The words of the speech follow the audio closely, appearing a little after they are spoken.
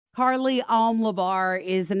Carlee Alm-Labar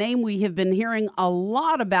is a name we have been hearing a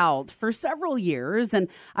lot about for several years, and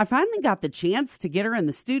I finally got the chance to get her in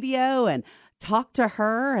the studio and talk to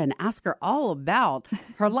her and ask her all about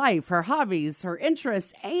her life, her hobbies, her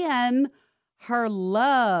interests, and her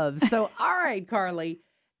love. So, all right, Carlee,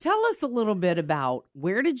 tell us a little bit about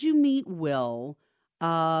where did you meet Will?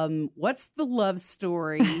 What's the love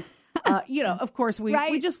story? Of course,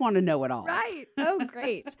 we just want to know it all. Right. Oh,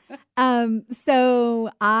 great. So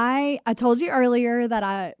I told you earlier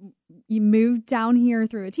that you moved down here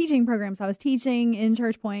through a teaching program. So I was teaching in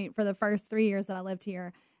Church Point for the first 3 years that I lived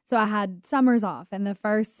here. So I had summers off. And the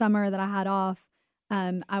first summer that I had off,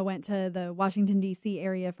 I went to the Washington, D.C.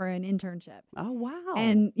 area for an internship. Oh, wow.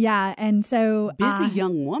 And so busy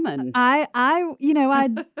young woman. I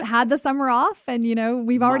had the summer off, and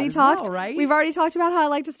we've already talked. Right? We've already talked about how I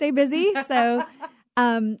like to stay busy. So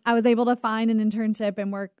I was able to find an internship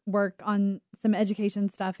and work on some education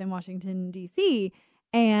stuff in Washington, D.C.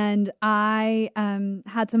 And I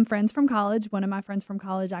had some friends from college. One of my friends from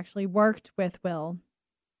college actually worked with Will,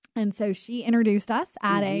 and so she introduced us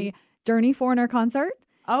at a Journey Foreigner concert.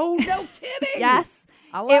 Oh, no kidding. Yes.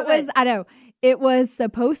 I love it. I know. It was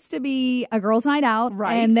supposed to be a girls' night out,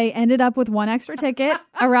 right? And they ended up with one extra ticket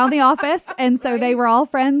around the office, and so they were all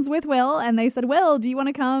friends with Will, and they said, "Will, do you want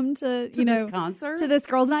to come to this concert, to this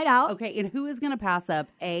girls' night out?" Okay, and who is going to pass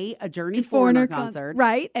up A Journey Foreigner concert,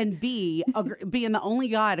 right? And B, being the only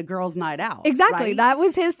guy at a girls' night out, exactly. Right? That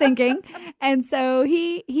was his thinking, and so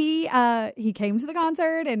he came to the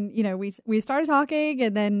concert, and we started talking,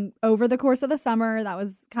 and then over the course of the summer, that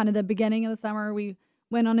was kind of the beginning of the summer, we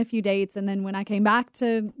went on a few dates, and then when I came back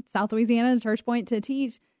to South Louisiana to Church Point to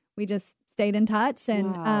teach, we just stayed in touch.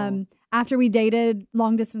 And after we dated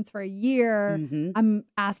long distance for a year, I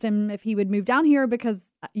asked him if he would move down here because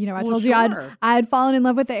I told you I had fallen in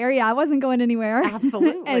love with the area. I wasn't going anywhere.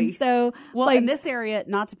 Absolutely. And so, in this area,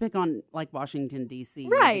 not to pick on like Washington D.C.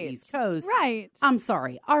 right, the East Coast, right? I'm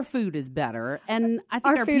sorry, our food is better, and I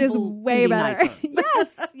think our food is way better.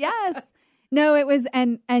 Yes. No, it was,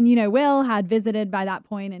 and Will had visited by that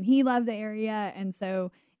point, and he loved the area, and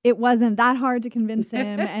so it wasn't that hard to convince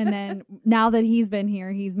him. And then now that he's been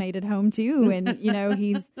here, he's made it home too, and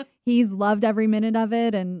he's loved every minute of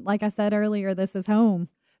it. And like I said earlier, this is home.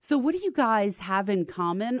 So, what do you guys have in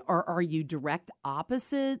common, or are you direct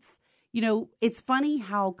opposites? It's funny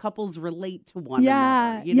how couples relate to one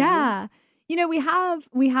another. Yeah. We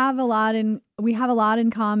have a lot in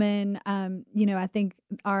common. I think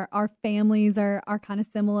our families are kind of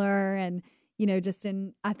similar, and just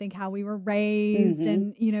in I think how we were raised,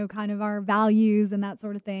 and kind of our values and that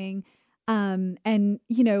sort of thing.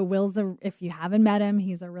 Will's if you haven't met him,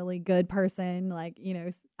 he's a really good person. Like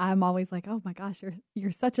I'm always like, oh my gosh,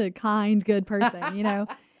 you're such a kind, good person.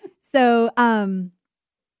 So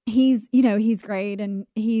he's great, and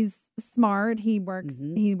he's smart. He works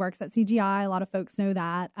at CGI. A lot of folks know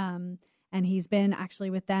that. And he's been actually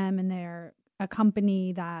with them, and they're a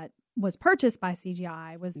company that was purchased by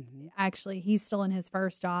CGI. Actually, he's still in his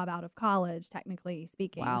first job out of college, technically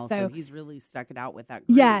speaking. Wow, so he's really stuck it out with that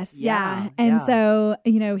group. Yes, yeah. And so,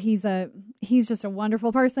 he's just a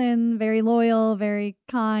wonderful person, very loyal, very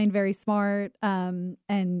kind, very smart.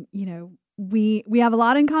 We have a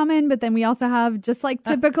lot in common, but then we also have just like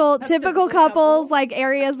typical couples, like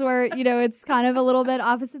areas where, it's kind of a little bit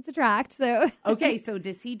opposites attract. So, okay. So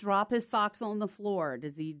does he drop his socks on the floor?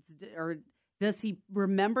 Does he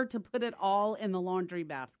remember to put it all in the laundry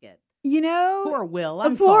basket? Poor Will.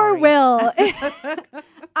 I'm sorry. Poor Will.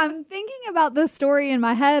 I'm thinking about this story in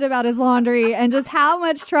my head about his laundry and just how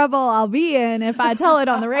much trouble I'll be in if I tell it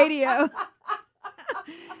on the radio.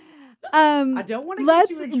 I don't want to get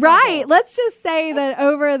you in trouble. Right. Let's just say that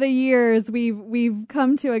over the years we've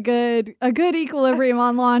come to a good equilibrium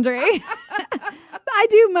on laundry. I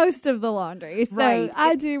do most of the laundry. So right.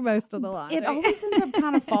 I do most of the laundry. It always ends up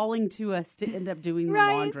kind of falling to us to end up doing the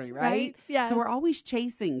laundry, right? Yes. So we're always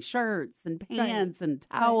chasing shirts and pants and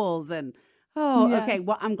towels and yes. Okay.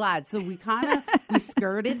 Well, I'm glad. So we we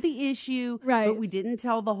skirted the issue, right? But we didn't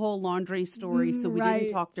tell the whole laundry story, so we didn't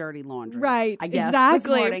talk dirty laundry, right? I guess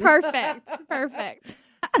exactly. Perfect.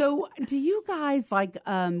 So, do you guys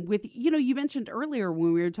with you mentioned earlier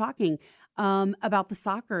when we were talking about the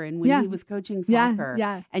soccer and when he was coaching soccer,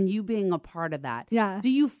 and you being a part of that, do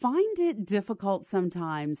you find it difficult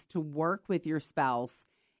sometimes to work with your spouse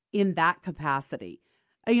in that capacity?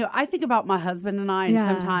 I think about my husband and I, and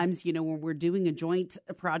sometimes, when we're doing a joint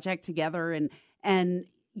project together and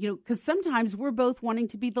because sometimes we're both wanting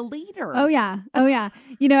to be the leader. Oh, yeah.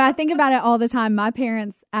 I think about it all the time. My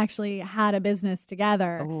parents actually had a business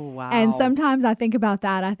together. Oh, wow. And sometimes I think about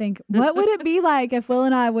that. I think, what would it be like if Will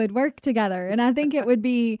and I would work together? And I think it would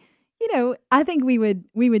be, I think we would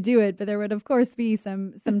do it, but there would, of course, be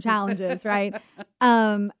some challenges, right?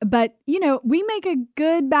 But, we make a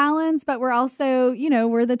good balance, but we're also,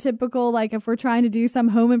 we're the typical, like, if we're trying to do some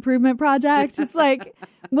home improvement project, it's like,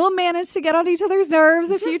 we'll manage to get on each other's nerves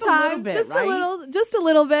a few times. Just a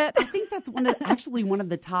little bit. I think that's one of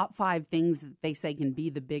the top 5 things that they say can be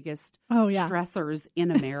the biggest stressors in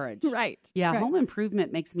a marriage. Right. Yeah. Right. Home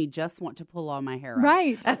improvement makes me just want to pull all my hair out.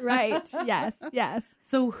 Right. Yes.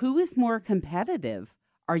 So who is more competitive?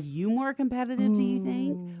 Are you more competitive, do you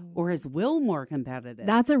think? Or is Will more competitive?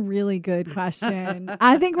 That's a really good question.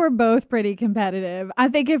 I think we're both pretty competitive. I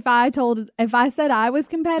think if I said I was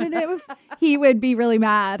competitive, he would be really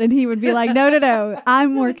mad and he would be like, no,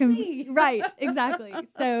 I'm more competitive. Right, exactly.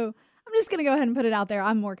 So I'm just going to go ahead and put it out there.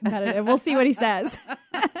 I'm more competitive. We'll see what he says.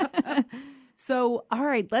 So, all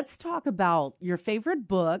right, let's talk about your favorite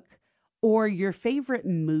book or your favorite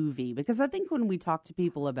movie, because I think when we talk to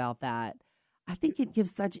people about that, I think it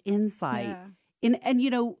gives such insight. Yeah.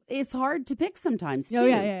 And it's hard to pick sometimes too. Oh,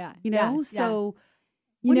 yeah. So,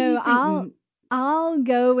 I'll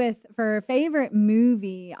go with, for favorite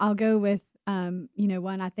movie, I'll go with,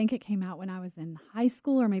 one, I think it came out when I was in high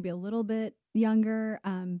school or maybe a little bit younger,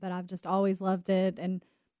 but I've just always loved it. And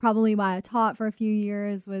probably why I taught for a few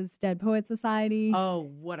years was Dead Poet Society. Oh,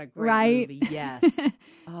 what a great movie. Yes.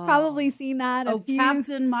 Probably seen that.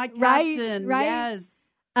 Captain, my Captain. Right. Yes.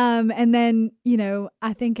 And then,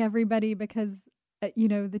 I think everybody, because, the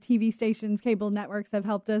TV stations, cable networks have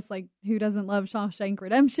helped us, like, who doesn't love Shawshank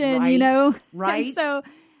Redemption, Right. And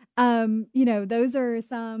so, those are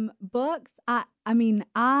some books.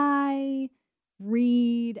 I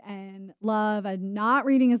read and love. I'm not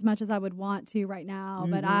reading as much as I would want to right now,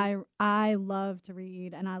 but I love to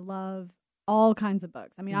read, and I love all kinds of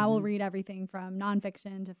books. I mean, I will read everything from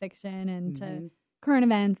nonfiction to fiction and to current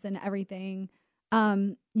events and everything.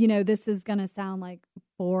 This is going to sound like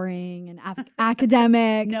boring and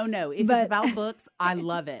academic. No. If it's about books, I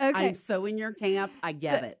love it. Okay. I'm so in your camp. I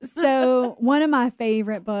get it. So one of my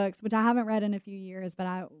favorite books, which I haven't read in a few years,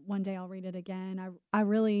 but one day I'll read it again. I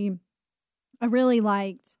really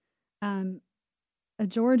liked a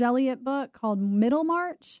George Eliot book called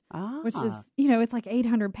Middlemarch, which is, it's like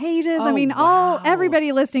 800 pages. Oh, I mean, wow.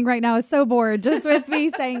 Everybody listening right now is so bored just with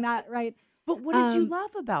me saying that, right? But what did you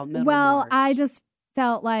love about Middlemarch? Well, I just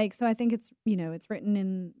felt like, so I think it's, it's written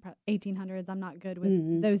in 1800s. I'm not good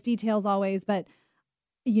with those details always, but,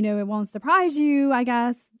 it won't surprise you, I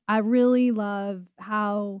guess. I really love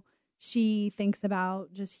how she thinks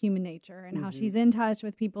about just human nature and how she's in touch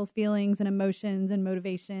with people's feelings and emotions and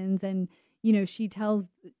motivations. And, she tells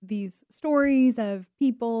these stories of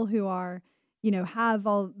people who are, have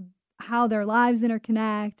all how their lives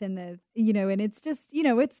interconnect and and it's just,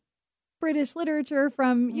 it's British literature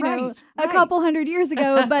from, a couple hundred years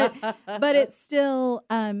ago, but it's still,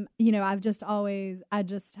 I just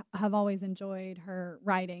have always enjoyed her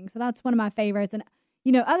writing. So that's one of my favorites. And,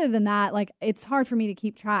 other than that, like, it's hard for me to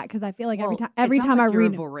keep track because I feel like every time I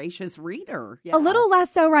read, you're a voracious reader. Yeah. A little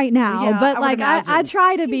less so right now, but I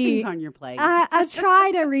try to be things on your plate. I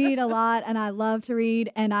try to read a lot, and I love to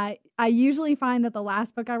read, and I usually find that the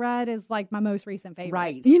last book I read is like my most recent favorite.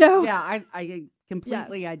 Right. Yeah, I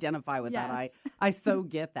completely identify with that. I so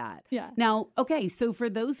get that. Yeah. Now, okay, so for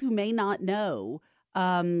those who may not know,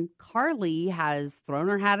 Carlee has thrown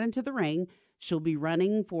her hat into the ring. She'll be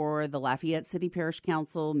running for the Lafayette City Parish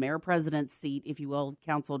Council mayor-president seat, if you will.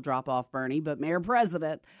 Council drop off, Bernie, but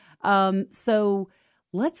mayor-president. So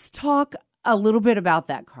let's talk a little bit about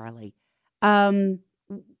that, Carlee.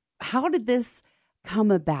 How did this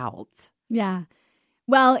come about? Yeah.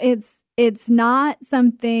 Well, it's not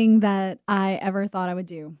something that I ever thought I would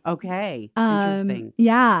do. Okay. Interesting.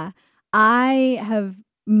 Yeah. I have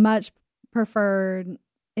much preferred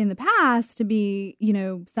in the past to be,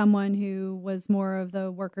 someone who was more of the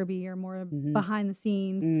worker bee or more behind the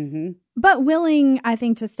scenes, but willing, I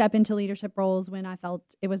think, to step into leadership roles when I felt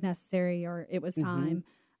it was necessary or it was time.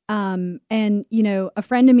 And, a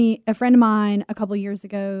friend of mine a couple years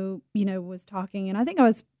ago, was talking, and I think I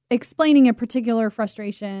was explaining a particular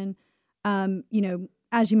frustration.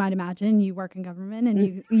 As you might imagine, you work in government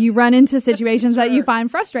and you run into situations that you find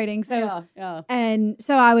frustrating. So, and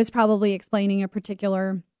so I was probably explaining a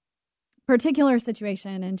particular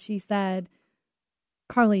situation, and she said,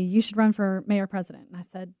 "Carlee, you should run for mayor president." And I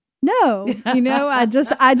said, "No, I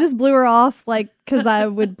just blew her off, like, because I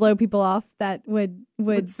would blow people off that would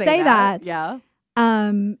say that. Yeah.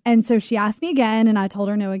 And so she asked me again, and I told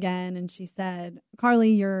her no again. And she said,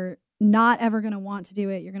 Carlee, you're not ever going to want to do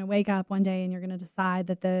it. You're going to wake up one day and you're going to decide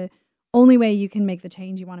that the only way you can make the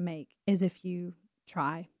change you want to make is if you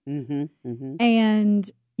try. Mm-hmm, mm-hmm.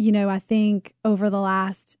 And, I think over the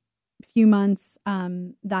last few months,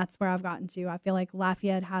 that's where I've gotten to. I feel like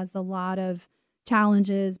Lafayette has a lot of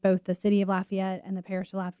challenges, both the city of Lafayette and the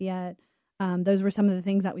parish of Lafayette. Those were some of the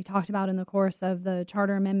things that we talked about in the course of the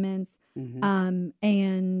charter amendments. Mm-hmm.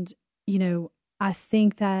 And, I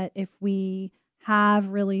think that if we have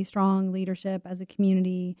really strong leadership as a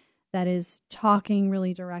community that is talking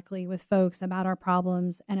really directly with folks about our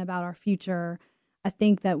problems and about our future, I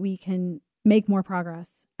think that we can make more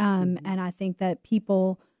progress. Mm-hmm. And I think that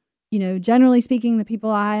people, generally speaking, the people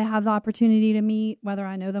I have the opportunity to meet, whether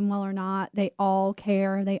I know them well or not, they all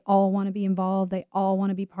care. They all want to be involved. They all want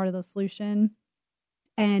to be part of the solution.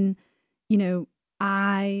 And,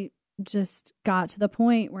 I just got to the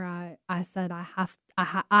point where I said,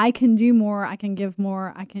 I can do more. I can give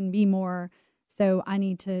more. I can be more. So I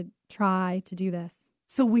need to try to do this.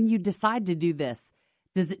 So when you decide to do this,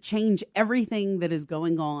 does it change everything that is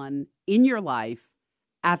going on in your life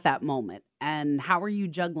at that moment? And how are you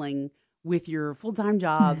juggling with your full-time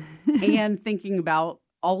job and thinking about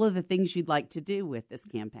all of the things you'd like to do with this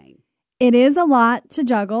campaign? It is a lot to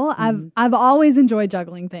juggle. Mm-hmm. I've always enjoyed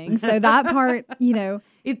juggling things. So that part,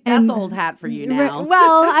 that's old hat for you now.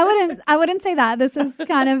 Well, I wouldn't say that. This is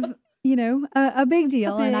kind of, a big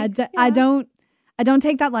deal. And I don't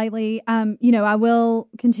take that lightly. I will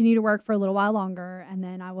continue to work for a little while longer, and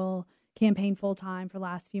then I will campaign full time for the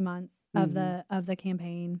last few months of the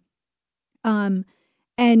campaign. And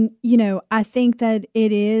I think that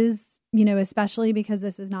it is, especially because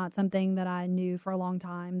this is not something that I knew for a long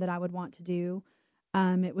time that I would want to do.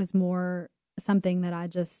 It was more something that I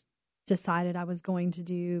just decided I was going to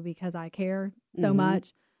do because I care so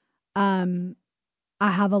much. I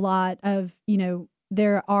have a lot of,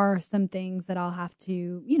 there are some things that I'll have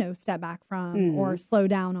to, step back from or slow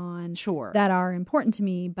down on that are important to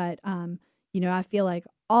me. But, I feel like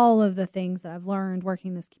all of the things that I've learned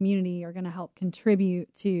working in this community are going to help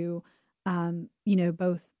contribute to,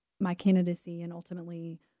 both my candidacy and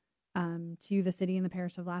ultimately to the city and the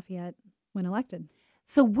parish of Lafayette when elected.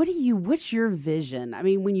 So what's your vision? I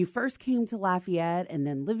mean, when you first came to Lafayette and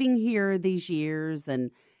then living here these years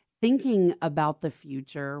and thinking about the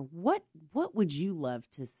future, what would you love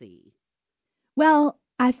to see? Well,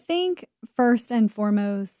 I think first and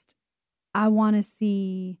foremost, I want to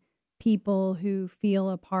see people who feel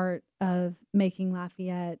a part of making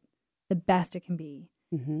Lafayette the best it can be.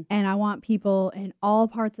 Mm-hmm. And I want people in all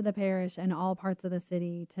parts of the parish and all parts of the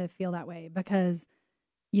city to feel that way because,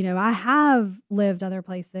 I have lived other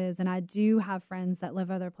places and I do have friends that live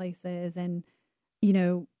other places. And,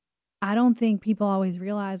 I don't think people always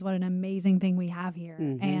realize what an amazing thing we have here.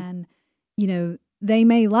 Mm-hmm. And, they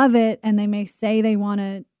may love it and they may say they want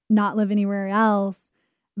to not live anywhere else.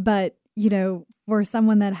 But, for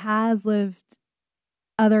someone that has lived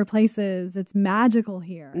other places, it's magical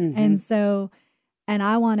here. Mm-hmm. And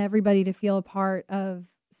I want everybody to feel a part of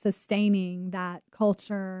sustaining that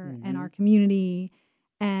culture and our community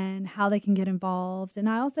and how they can get involved. And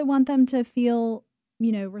I also want them to feel,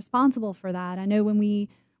 responsible for that. I know when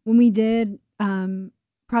we did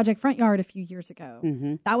Project Front Yard a few years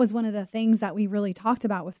ago, that was one of the things that we really talked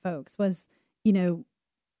about with folks was,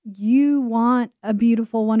 you want a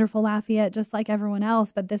beautiful, wonderful Lafayette just like everyone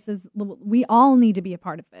else, but we all need to be a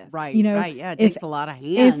part of this. Right, right. Yeah, it takes a lot of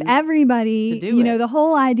hands. If everybody, to do it. The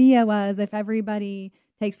whole idea was if everybody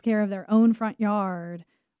takes care of their own front yard,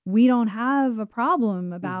 we don't have a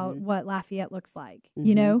problem about what Lafayette looks like,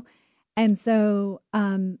 And so,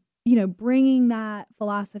 bringing that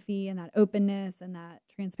philosophy and that openness and that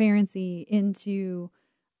transparency into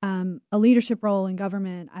a leadership role in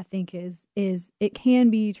government, I think is it can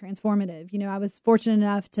be transformative. I was fortunate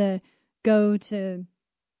enough to go to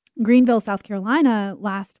Greenville, South Carolina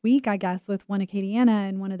last week, I guess, with One Acadiana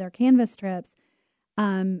and one of their canvas trips.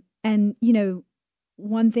 And,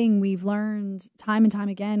 one thing we've learned time and time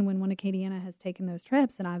again when One Acadiana has taken those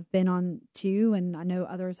trips, and I've been on two, and I know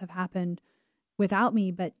others have happened without me,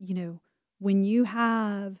 but, when you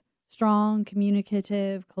have strong,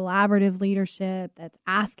 communicative, collaborative leadership that's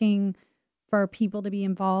asking for people to be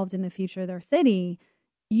involved in the future of their city,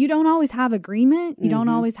 you don't always have agreement. You don't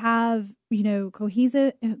always have,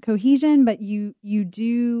 cohesion, but you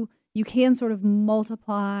can sort of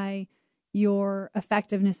multiply your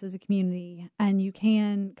effectiveness as a community, and you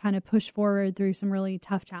can kind of push forward through some really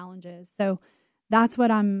tough challenges. So that's what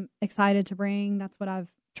I'm excited to bring. That's what I've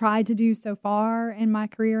tried to do so far in my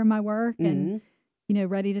career and my work, and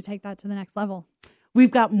ready to take that to the next level.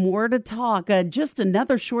 We've got more to talk. Just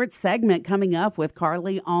another short segment coming up with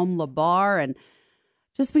Carlee Alm-Labar and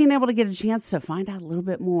just being able to get a chance to find out a little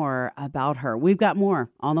bit more about her. We've got more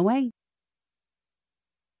on the way.